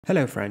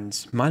Hello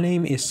friends, my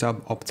name is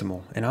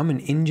Suboptimal and I'm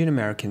an Indian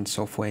American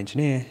software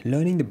engineer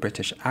learning the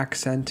British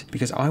accent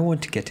because I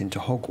want to get into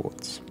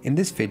Hogwarts. In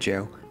this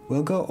video,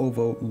 we'll go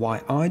over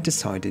why I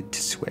decided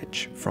to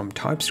switch from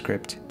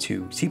TypeScript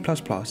to C++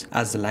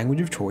 as the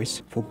language of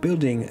choice for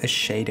building a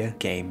shader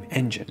game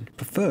engine.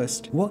 But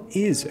first, what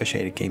is a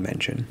shader game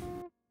engine?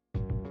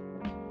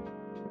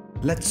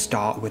 Let's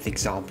start with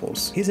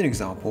examples. Here's an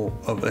example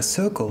of a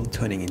circle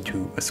turning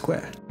into a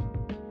square.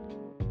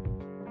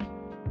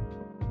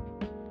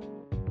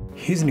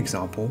 Here's an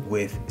example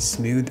with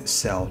smooth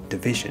cell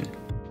division.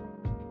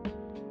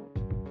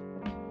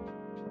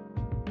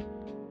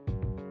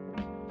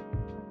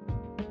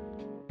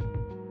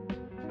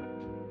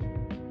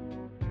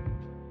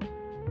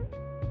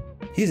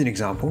 Here's an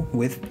example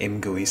with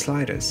ImGui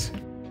sliders.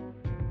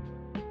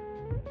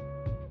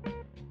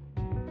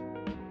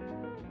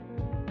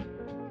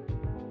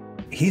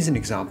 Here's an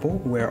example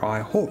where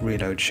I hot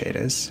reload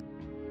shaders.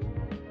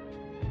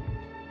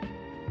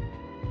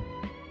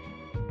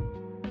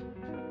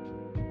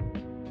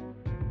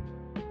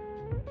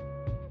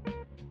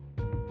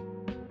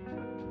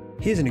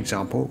 Here's an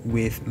example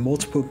with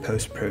multiple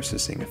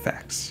post-processing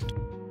effects.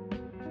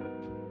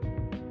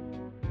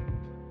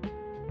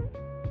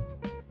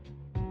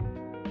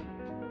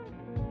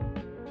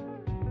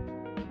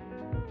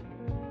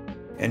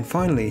 And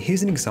finally,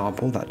 here's an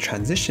example that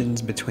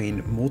transitions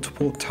between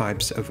multiple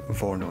types of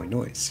Voronoi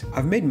noise.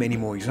 I've made many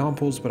more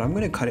examples, but I'm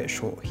going to cut it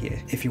short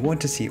here. If you want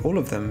to see all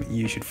of them,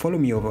 you should follow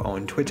me over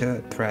on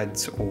Twitter,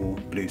 Threads, or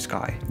Blue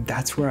Sky.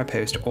 That's where I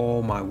post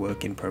all my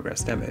work in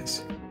progress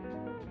demos.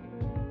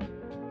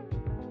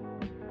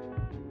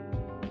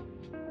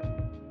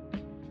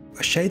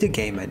 A shader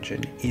game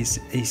engine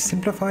is a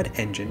simplified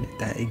engine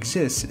that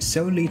exists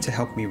solely to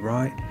help me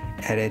write,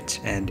 edit,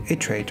 and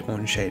iterate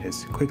on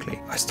shaders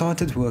quickly. I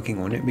started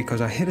working on it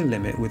because I hit a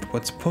limit with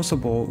what's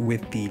possible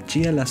with the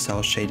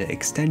GLSL shader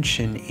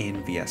extension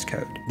in VS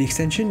Code. The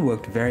extension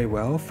worked very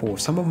well for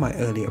some of my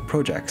earlier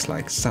projects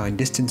like sign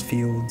distance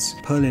fields,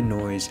 Perlin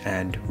noise,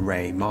 and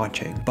ray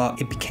marching, but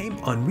it became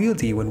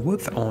unwieldy when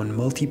worked on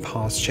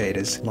multi-pass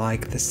shaders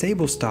like the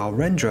Sable style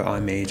renderer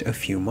I made a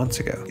few months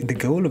ago. The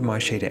goal of my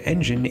shader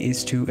engine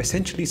is to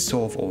essentially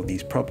solve all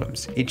these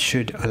problems. It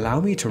should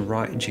allow me to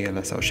write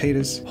GLSL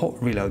shaders, hot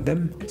reload them,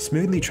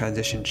 smoothly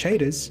transition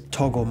shaders,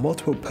 toggle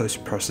multiple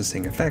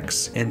post-processing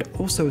effects, and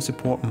also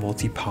support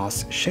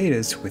multi-pass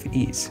shaders with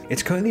ease.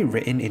 It's currently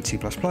written in C++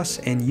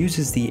 and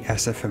uses the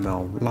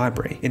SFML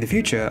library. In the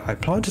future, I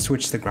plan to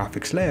switch the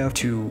graphics layer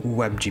to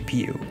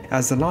WebGPU,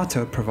 as the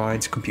latter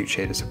provides compute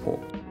shader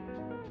support.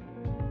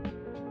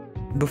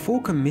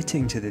 Before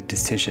committing to the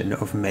decision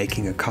of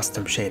making a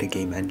custom shader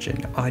game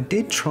engine, I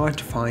did try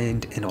to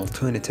find an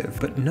alternative,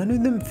 but none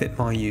of them fit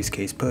my use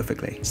case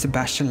perfectly.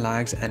 Sebastian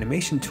Lag's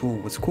animation tool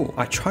was cool.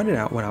 I tried it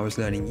out when I was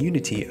learning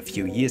Unity a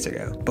few years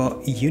ago,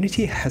 but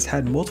Unity has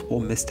had multiple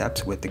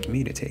missteps with the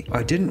community.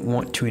 I didn't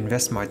want to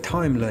invest my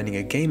time learning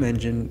a game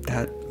engine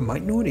that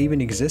might not even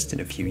exist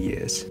in a few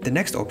years. The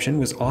next option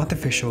was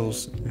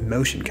Artificial's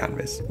Motion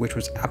Canvas, which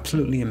was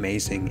absolutely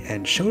amazing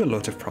and showed a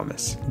lot of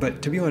promise.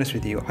 But to be honest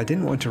with you, I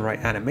didn't want to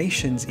write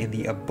animations in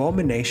the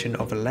abomination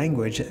of a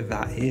language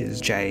that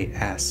is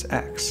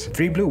JSX.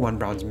 3 Blue 1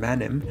 Brown's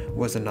Manim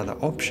was another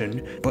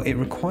option, but it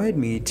required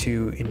me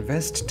to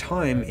invest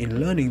time in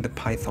learning the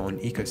Python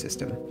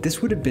ecosystem.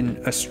 This would have been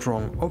a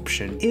strong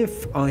option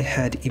if I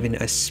had even a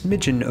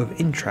smidgen of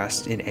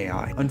interest in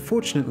AI.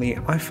 Unfortunately,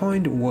 I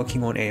find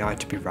working on AI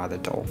to be rather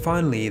dull.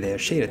 Finally,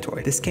 there's Shader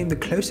Toy. This came the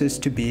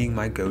closest to being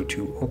my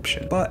go-to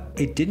option, but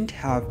it didn't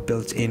have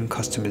built-in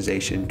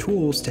customization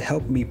tools to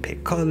help me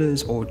pick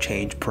colors or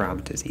change parameters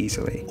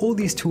easily. All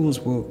these tools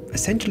were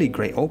essentially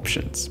great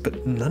options,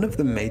 but none of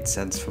them made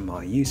sense for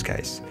my use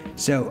case.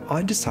 So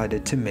I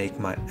decided to make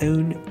my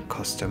own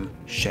custom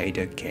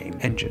shader game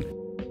engine.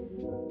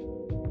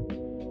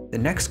 The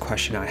next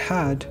question I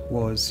had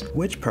was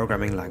which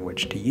programming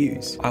language to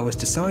use. I was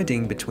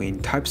deciding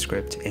between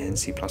TypeScript and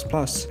C++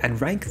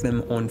 and ranked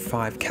them on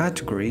 5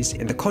 categories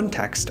in the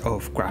context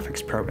of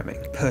graphics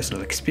programming: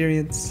 personal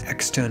experience,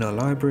 external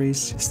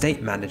libraries,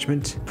 state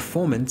management,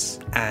 performance,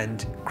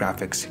 and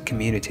graphics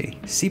community.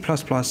 C++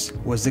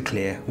 was the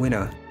clear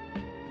winner.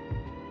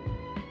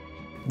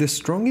 The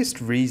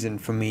strongest reason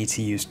for me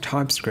to use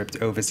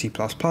TypeScript over C++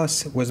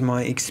 was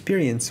my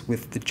experience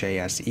with the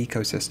JS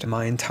ecosystem.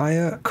 My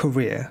entire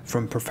career,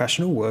 from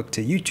professional work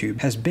to YouTube,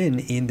 has been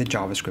in the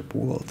JavaScript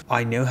world.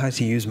 I know how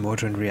to use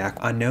modern React.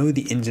 I know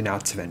the ins and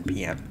outs of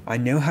NPM. I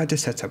know how to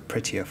set up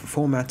Prettier for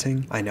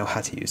formatting. I know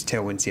how to use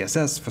Tailwind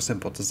CSS for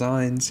simple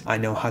designs. I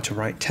know how to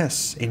write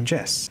tests in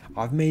Jest.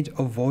 I've made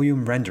a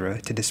volume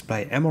renderer to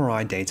display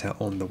MRI data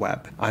on the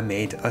web. I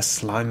made a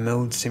slime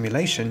mold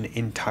simulation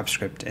in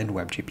TypeScript and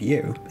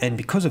WebGPU. And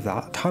because of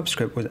that,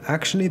 TypeScript was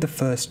actually the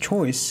first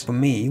choice for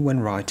me when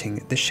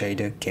writing the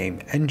shader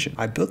game engine.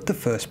 I built the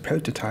first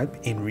prototype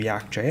in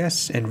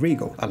React.js and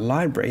Regal, a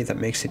library that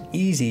makes it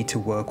easy to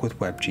work with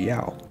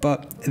WebGL.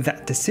 But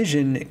that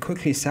decision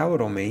quickly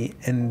soured on me,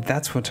 and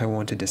that's what I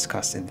want to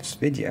discuss in this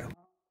video.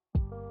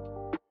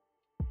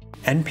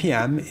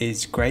 NPM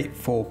is great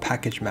for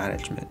package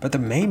management, but the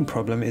main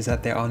problem is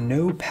that there are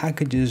no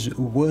packages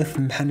worth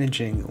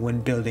managing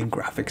when building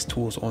graphics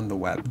tools on the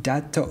web.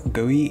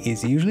 Dat.GUI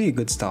is usually a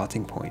good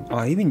starting point.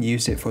 I even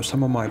used it for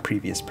some of my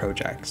previous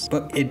projects,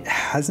 but it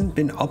hasn't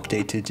been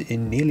updated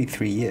in nearly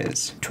 3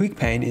 years.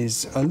 TweakPane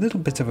is a little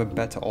bit of a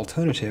better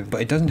alternative,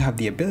 but it doesn't have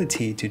the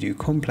ability to do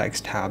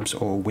complex tabs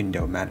or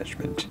window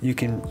management. You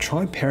can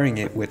try pairing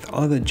it with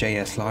other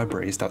JS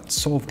libraries that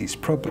solve these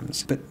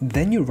problems, but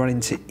then you run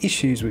into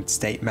issues with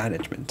state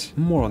management.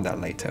 More on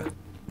that later.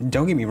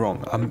 Don't get me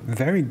wrong, I'm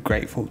very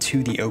grateful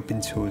to the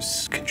open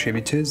source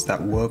contributors that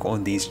work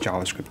on these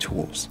JavaScript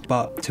tools,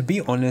 but to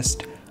be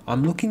honest,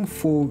 I'm looking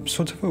for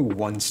sort of a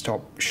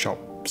one-stop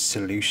shop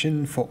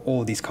solution for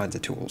all these kinds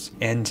of tools.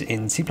 And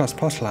in C++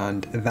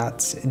 land,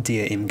 that's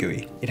dear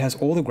ImGui. It has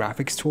all the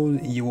graphics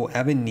tools you will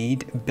ever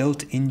need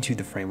built into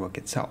the framework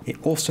itself. It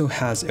also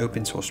has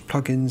open source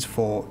plugins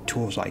for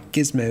tools like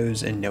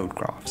gizmos and node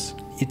graphs.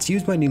 It's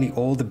used by nearly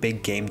all the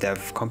big game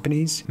dev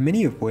companies,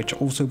 many of which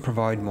also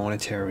provide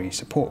monetary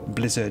support: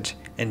 Blizzard,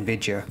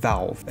 Nvidia,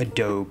 Valve,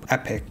 Adobe,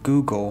 Epic,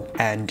 Google,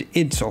 and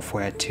id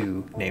Software,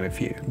 to name a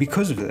few.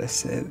 Because of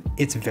this,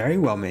 it's very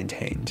well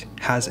maintained,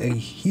 has a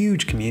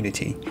huge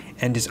community,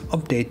 and is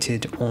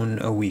updated on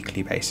a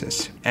weekly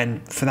basis.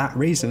 And for that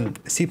reason,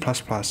 C++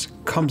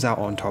 comes out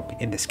on top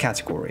in this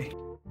category.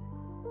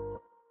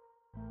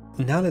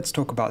 Now let's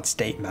talk about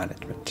state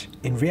management.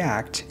 In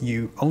React,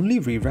 you only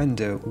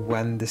re-render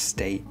when the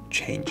state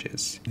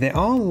changes. There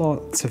are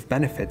lots of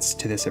benefits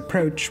to this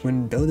approach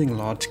when building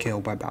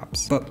large-scale web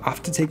apps, but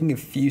after taking a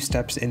few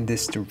steps in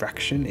this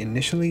direction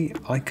initially,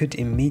 I could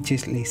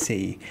immediately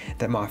see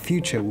that my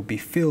future would be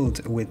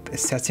filled with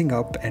setting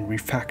up and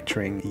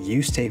refactoring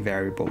useState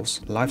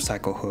variables,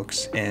 lifecycle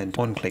hooks, and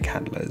on-click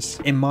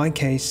handlers. In my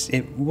case,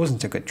 it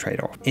wasn't a good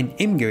trade-off. In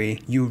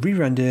ImGui, you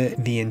re-render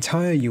the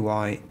entire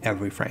UI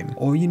every frame.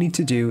 All you need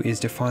to do is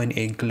define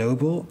a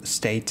global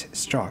state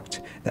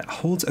struct that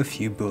holds a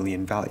few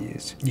Boolean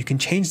values. You can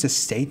change the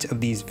state of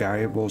these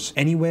variables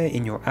anywhere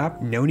in your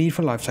app, no need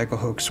for lifecycle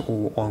hooks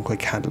or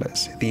on-click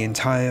handlers. The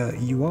entire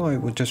UI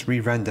will just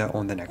re-render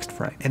on the next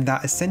frame. And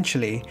that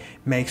essentially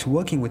makes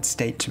working with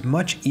state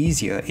much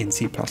easier in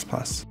C++.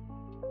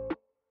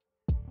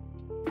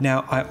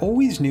 Now, I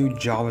always knew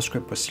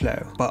JavaScript was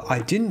slow, but I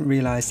didn't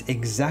realize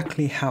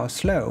exactly how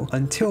slow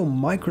until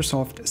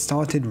Microsoft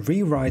started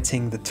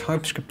rewriting the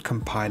TypeScript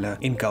compiler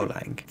in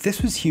GoLang.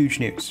 This was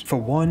huge news. For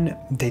one,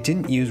 they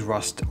didn't use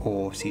Rust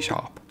or C#.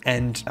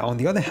 And on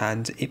the other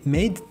hand, it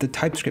made the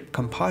TypeScript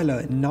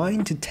compiler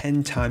 9 to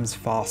 10 times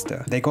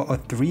faster. They got a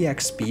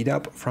 3x speed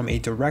up from a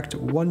direct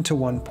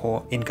one-to-one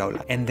port in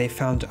GoLang, and they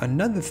found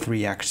another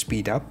 3x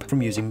speed up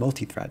from using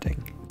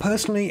multi-threading.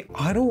 Personally,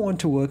 I don't want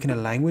to work in a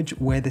language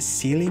where the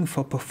ceiling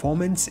for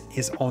performance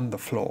is on the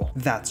floor.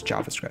 That's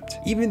JavaScript.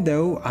 Even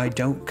though I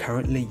don't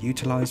currently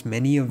utilize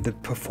many of the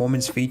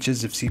performance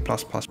features of C++,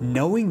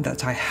 knowing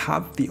that I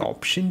have the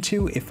option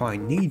to if I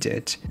need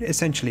it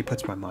essentially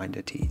puts my mind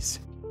at ease.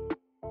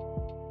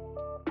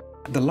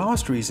 The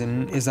last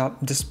reason is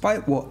that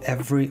despite what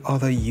every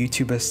other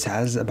YouTuber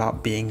says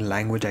about being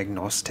language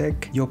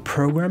agnostic, your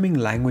programming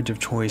language of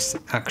choice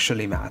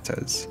actually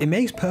matters. It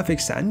makes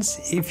perfect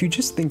sense if you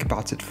just think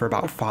about it for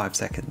about 5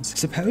 seconds.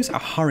 Suppose a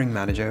hiring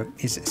manager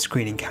is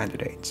screening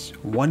candidates.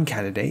 One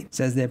candidate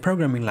says their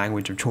programming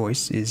language of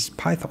choice is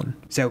Python.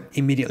 So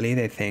immediately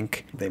they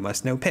think they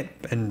must know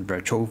pip and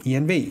virtual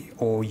env,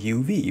 or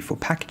UV for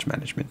package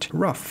management,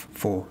 rough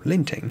for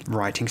linting,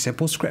 writing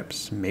simple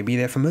scripts. Maybe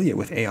they're familiar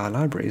with AI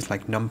libraries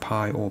like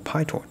NumPy or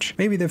PyTorch.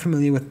 Maybe they're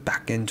familiar with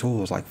backend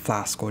tools like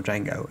Flask or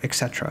Django,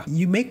 etc.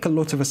 You make a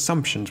lot of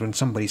assumptions when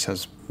somebody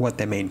says what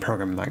their main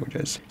programming language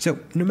is. So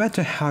no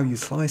matter how you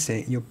slice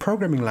it, your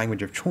programming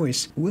language of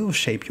choice will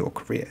shape your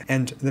career.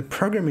 And the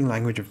programming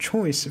language of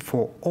choice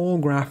for all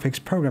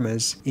graphics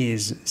programmers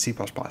is C++.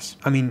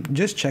 I mean,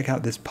 just check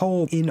out this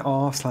poll in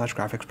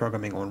r/graphics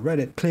programming on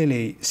Reddit.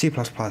 Clearly, C++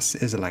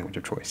 is a language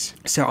of choice.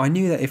 So I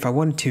knew that if I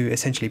wanted to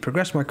essentially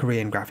progress my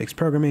career in graphics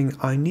programming,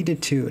 I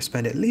needed to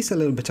spend at least a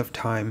little bit of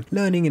time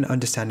learning and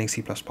understanding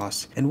C++.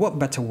 And what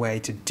better way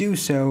to do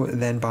so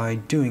than by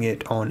doing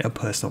it on a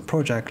personal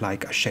project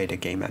like a shader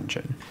game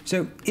engine.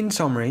 So in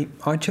summary,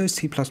 I chose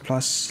C++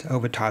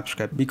 over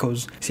TypeScript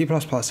because C++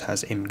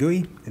 has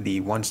ImGui, the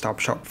one-stop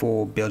shop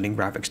for building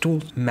graphics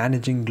tools.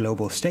 Managing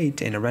global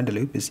state in a render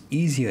loop is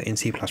easier in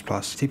C++.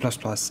 C++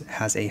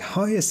 has a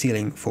higher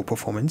ceiling for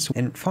performance.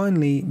 And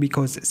finally,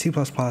 because C++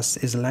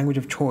 is a language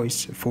of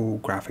choice for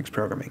graphics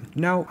programming.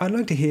 Now, I'd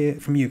like to hear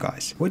from you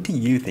guys. What do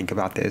you think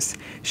about this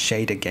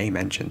shader game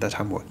engine that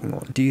I'm working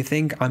on? Do you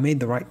think I made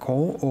the right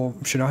call, or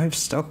should I have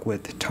stuck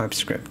with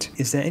TypeScript?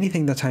 Is there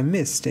anything that I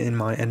missed in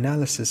my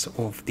analysis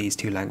of these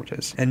two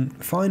languages? And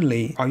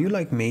finally, are you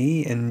like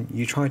me and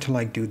you try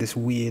to do this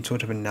weird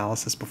sort of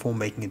analysis before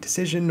making a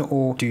decision,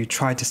 or do you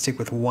try to stick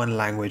with one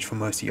language for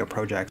most of your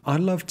projects?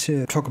 I'd love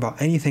to talk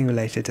about anything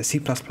related to C++,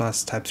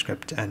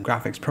 TypeScript, and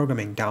graphics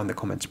programming down in the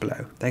comments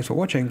below. Thanks for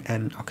watching,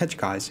 and I'll catch you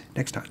guys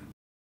next time.